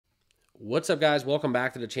What's up, guys? Welcome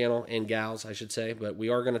back to the channel, and gals, I should say. But we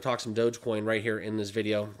are going to talk some Dogecoin right here in this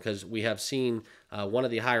video because we have seen one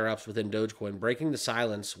of the higher ups within Dogecoin breaking the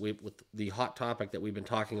silence with the hot topic that we've been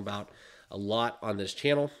talking about a lot on this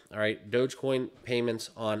channel. All right, Dogecoin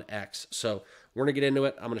payments on X. So we're going to get into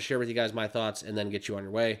it. I'm going to share with you guys my thoughts and then get you on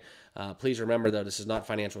your way. Please remember, though, this is not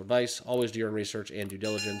financial advice. Always do your own research and due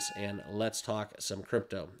diligence, and let's talk some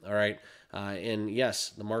crypto. All right, and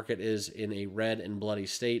yes, the market is in a red and bloody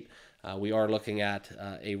state. We are looking at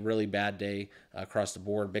a really bad day across the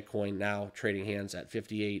board. Bitcoin now trading hands at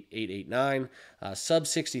 58,889, sub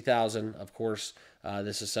 60,000. Of course,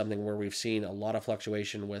 this is something where we've seen a lot of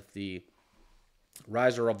fluctuation with the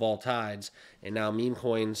riser of all tides, and now meme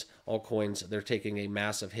coins, altcoins, they're taking a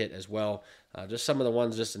massive hit as well. Just some of the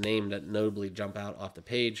ones, just to name, that notably jump out off the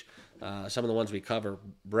page. Some of the ones we cover: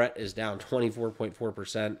 Brett is down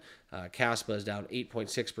 24.4%, Caspa is down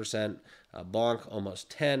 8.6%, Bonk almost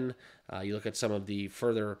 10. You look at some of the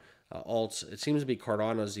further alts, it seems to be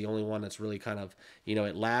Cardano is the only one that's really kind of,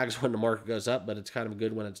 it lags when the market goes up, but it's kind of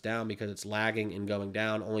good when it's down because it's lagging and going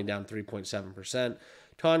down, only down 3.7%.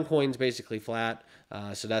 Toncoin's basically flat,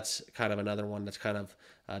 so that's kind of another one that's kind of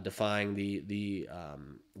defying the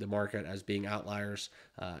market as being outliers.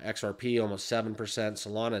 XRP almost 7%,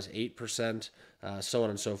 Solana's 8%, so on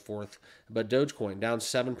and so forth. But Dogecoin down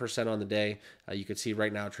 7% on the day. You can see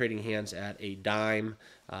right now trading hands at a dime.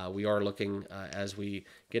 We are looking as we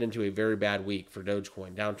get into a very bad week for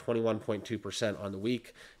Dogecoin, down 21.2% on the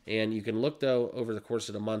week. And you can look, though, over the course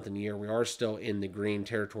of the month and year, we are still in the green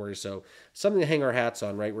territory. So something to hang our hats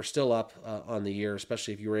on, right? We're still up on the year,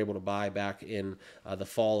 especially if you were able to buy back in the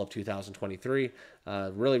fall of 2023.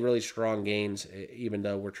 Really, really strong gains, even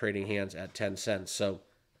though we're trading hands at 10 cents. So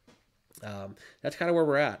that's kind of where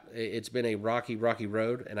we're at. It's been a rocky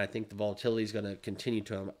road, and I think the volatility is going to continue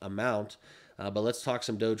to amount. But let's talk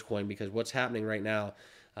some Dogecoin, because what's happening right now,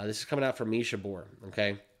 this is coming out from Misha Bor,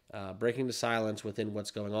 okay? Breaking the silence within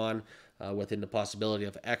what's going on, within the possibility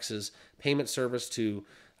of X's payment service to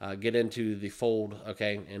get into the fold,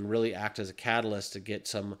 okay, and really act as a catalyst to get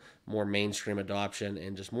some more mainstream adoption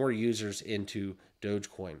and just more users into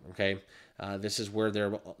Dogecoin, okay? This is where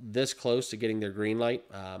they're this close to getting their green light,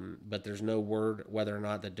 but there's no word whether or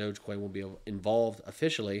not that Dogecoin will be involved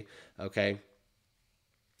officially, okay?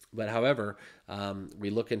 But however, we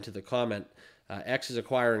look into the comment, X is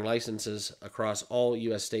acquiring licenses across all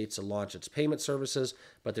U.S. states to launch its payment services,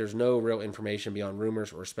 but there's no real information beyond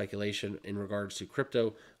rumors or speculation in regards to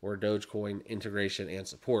crypto or Dogecoin integration and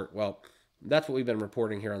support. Well, that's what we've been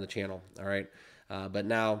reporting here on the channel, all right? But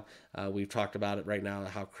now we've talked about it right now,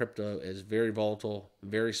 how crypto is very volatile,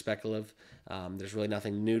 very speculative. There's really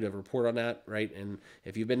nothing new to report on that, right? And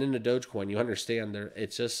if you've been into Dogecoin, you understand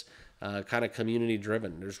it's just kind of community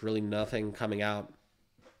driven. There's really nothing coming out,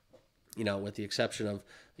 with the exception of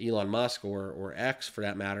Elon Musk or X for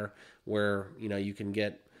that matter, where, you can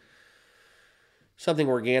get something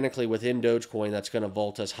organically within Dogecoin that's going to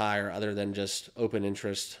vault us higher, other than just open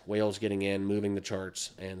interest, whales getting in, moving the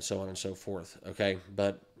charts, and so on and so forth, okay?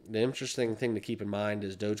 But the interesting thing to keep in mind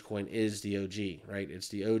is Dogecoin is the OG, right? It's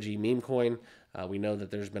the OG meme coin. We know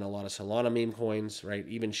that there's been a lot of Solana meme coins, right?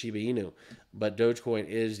 Even Shiba Inu. But Dogecoin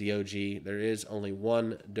is the OG. There is only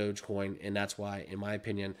one Dogecoin, and that's why, in my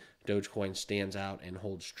opinion, Dogecoin stands out and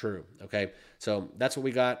holds true, okay? So that's what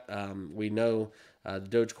we got. We know the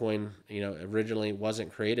Dogecoin, originally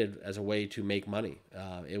wasn't created as a way to make money.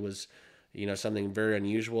 It was, something very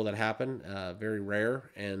unusual that happened, very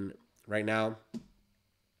rare, and right now,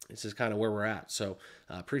 this is kind of where we're at. So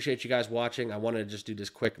appreciate you guys watching. I wanted to just do this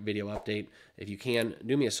quick video update. If you can,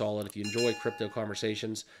 do me a solid. If you enjoy crypto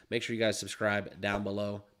conversations, make sure you guys subscribe down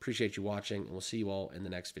below. Appreciate you watching, and we'll see you all in the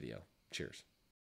next video. Cheers.